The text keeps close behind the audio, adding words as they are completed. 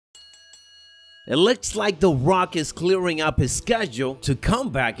It looks like The Rock is clearing up his schedule to come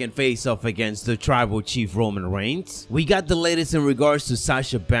back and face off against the Tribal Chief Roman Reigns. We got the latest in regards to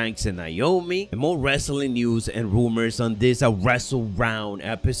Sasha Banks and Naomi, and more wrestling news and rumors on this Wrestle Round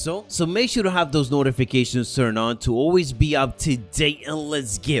episode. So make sure to have those notifications turned on to always be up to date, and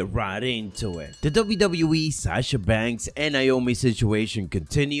let's get right into it. The WWE Sasha Banks and Naomi situation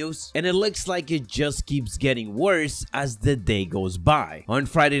continues, and it looks like it just keeps getting worse as the day goes by. On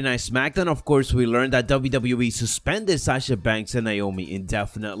Friday Night SmackDown, of course, we learned that WWE suspended Sasha Banks and Naomi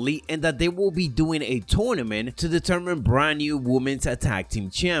indefinitely, and that they will be doing a tournament to determine brand new women's tag team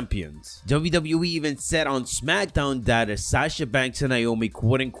champions. WWE even said on SmackDown that Sasha Banks and Naomi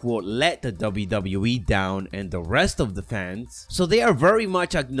quote-unquote let the WWE down and the rest of the fans, so they are very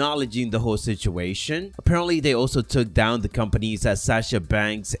much acknowledging the whole situation. Apparently, they also took down the company's Sasha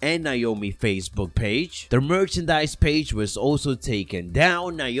Banks and Naomi Facebook page. Their merchandise page was also taken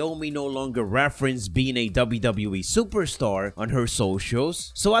down. Naomi no longer referenced being a WWE superstar on her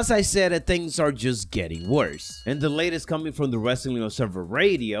socials. So as I said, things are just getting worse. And the latest coming from the Wrestling Observer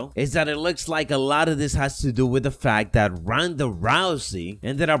Radio is that it looks like a lot of this has to do with the fact that Ronda Rousey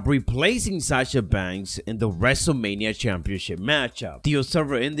ended up replacing Sasha Banks in the WrestleMania Championship matchup. The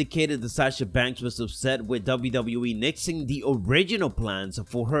Observer indicated that Sasha Banks was upset with WWE nixing the original plans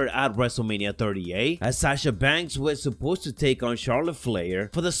for her at WrestleMania 38, as Sasha Banks was supposed to take on Charlotte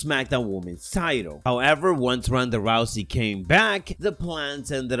Flair for the SmackDown Women's title. However, once Ronda Rousey came back, the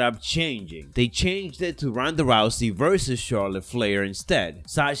plans ended up changing. They changed it to Ronda Rousey versus Charlotte Flair instead.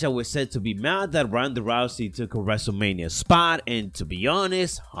 Sasha was said to be mad that Ronda Rousey took a WrestleMania spot, and to be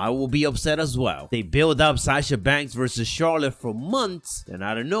honest, I will be upset as well. They built up Sasha Banks versus Charlotte for months, and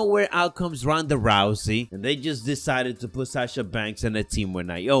out of nowhere out comes Ronda Rousey, and they just decided to put Sasha Banks in a team with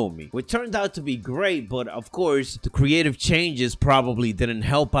Naomi, which turned out to be great, but of course, the creative changes probably didn't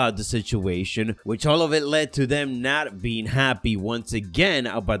help out the situation, which all of it led to them not being happy once again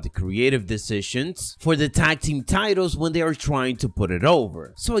about the creative decisions for the tag team titles when they are trying to put it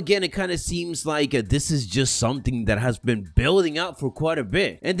over. So again, it kind of seems like this is just something that has been building up for quite a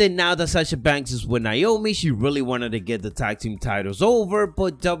bit. And then now that Sasha Banks is with Naomi, she really wanted to get the tag team titles over,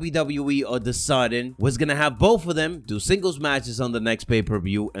 but WWE all of a sudden was gonna have both of them do singles matches on the next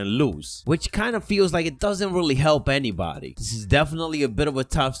pay-per-view and lose, which kind of feels like it doesn't really help anybody. This is definitely a bit of a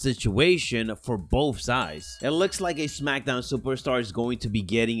tough situation for both sides. It looks like a SmackDown superstar is going to be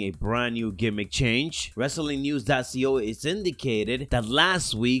getting a brand new gimmick change. WrestlingNews.co is indicated that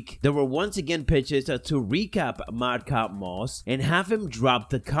last week there were once again pitches to recap Madcap Moss and have him drop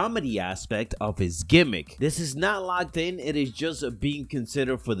the comedy aspect of his gimmick. This is not locked in, it is just being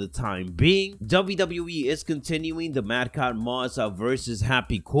considered for the time being. WWE is continuing the Madcap Moss versus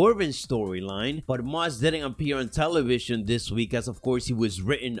Happy Corbin storyline, but Moss didn't appear on television this week, as of course he was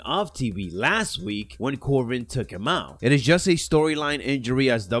written off TV last week when Corbin took him out. It is just a storyline injury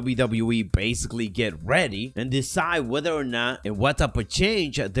as WWE basically get ready and decide whether or not and what type of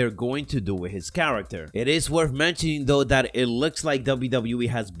change they're going to do with his character. It is worth mentioning though that it looks like WWE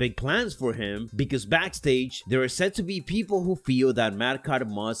has big plans for him, because backstage there are said to be people who feel that Madcap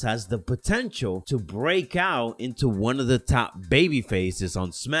Moss has the potential to break out into one of the top baby faces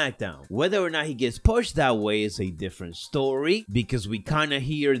on SmackDown. Whether or not he gets pushed that way is a different story, because we kind of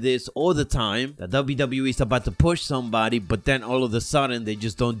hear this all the time that WWE is about to push somebody, but then all of a sudden they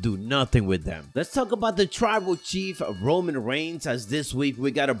just don't do nothing with them. Let's talk about the Tribal Chief Roman Reigns, as this week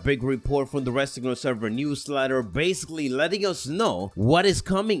we got a big report from the Wrestling Observer newsletter basically letting us know what is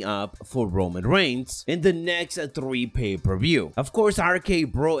coming up for Roman Reigns in the next 3 pay-per-view. Of course,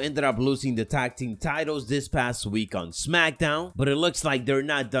 RK Bro ended up losing the tag team titles this past week on SmackDown, but it looks like they're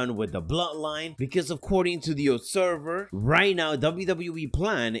not done with the bloodline, because according to the Observer, right now WWE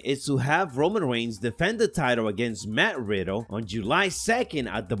plan is to have Roman Reigns defend the title against Matt Riddle on July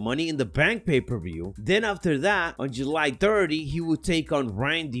 2nd at the Money in the Bank pay-per-view. Then after that, on July 30, he will take on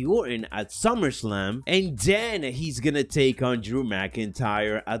Randy Orton at SummerSlam, and then he's gonna take on Drew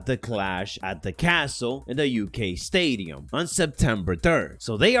McIntyre at the Clash at the Castle in the UK Stadium on September 3rd.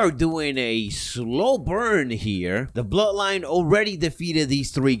 So they are doing a slow burn here. The Bloodline already defeated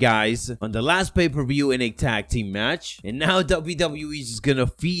these 3 guys on the last pay-per-view in a tag team match, and now WWE is just gonna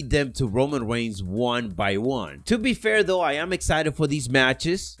feed them to Roman Reigns one by one. To be fair though, I am excited for these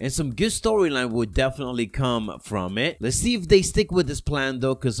matches, and some good storyline would definitely come from it. Let's see if they stick with this plan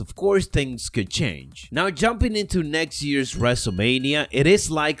though, because of course things could change. Now jumping into next year's WrestleMania, it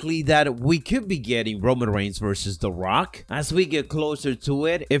is likely that we could be getting Roman Reigns versus The Rock. As we get closer to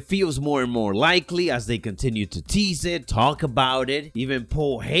it, it feels more and more likely as they continue to tease it, talk about it. Even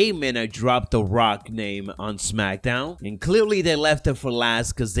Paul Heyman dropped The Rock name on SmackDown, and clearly they left it for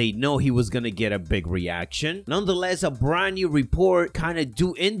last because they we know he was gonna get a big reaction. Nonetheless, a brand new report kind of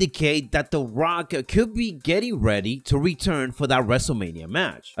do indicate that The Rock could be getting ready to return for that WrestleMania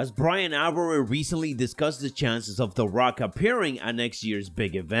match, as Brian Alvarez recently discussed the chances of The Rock appearing at next year's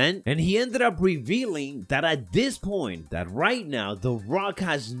big event, and he ended up revealing that at this point, that right now, The Rock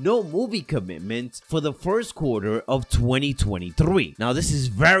has no movie commitments for the first quarter of 2023. Now, this is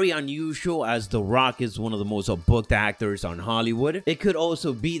very unusual, as The Rock is one of the most booked actors on Hollywood. It could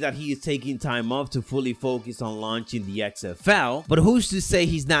also be that he is taking time off to fully focus on launching the XFL, but who's to say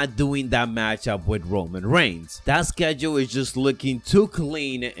he's not doing that matchup with Roman Reigns? That schedule is just looking too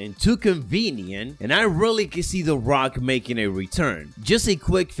clean and too convenient, and I really can see The Rock making a return. Just a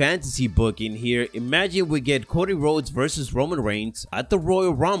quick fantasy booking here. Imagine we get Cody Rhodes versus Roman Reigns at the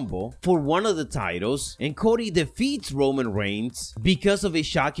Royal Rumble for one of the titles, and Cody defeats Roman Reigns because of a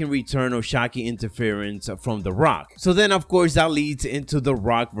shocking return or shocking interference from The Rock. So then, of course, that leads into The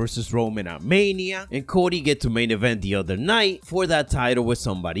Rock versus Roman at Mania, and Cody get to main event the other night for that title with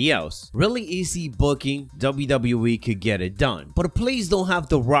somebody else. Really easy booking. WWE could get it done. But please don't have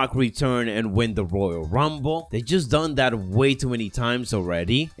The Rock return and win the Royal Rumble. They just done that way too many times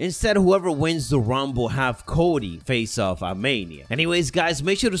already. Instead, whoever wins the Rumble have Cody face off at Mania. Anyways, guys,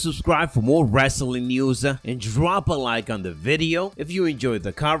 make sure to subscribe for more wrestling news and drop a like on the video if you enjoyed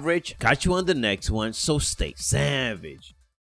the coverage. Catch you on the next one, so stay savage.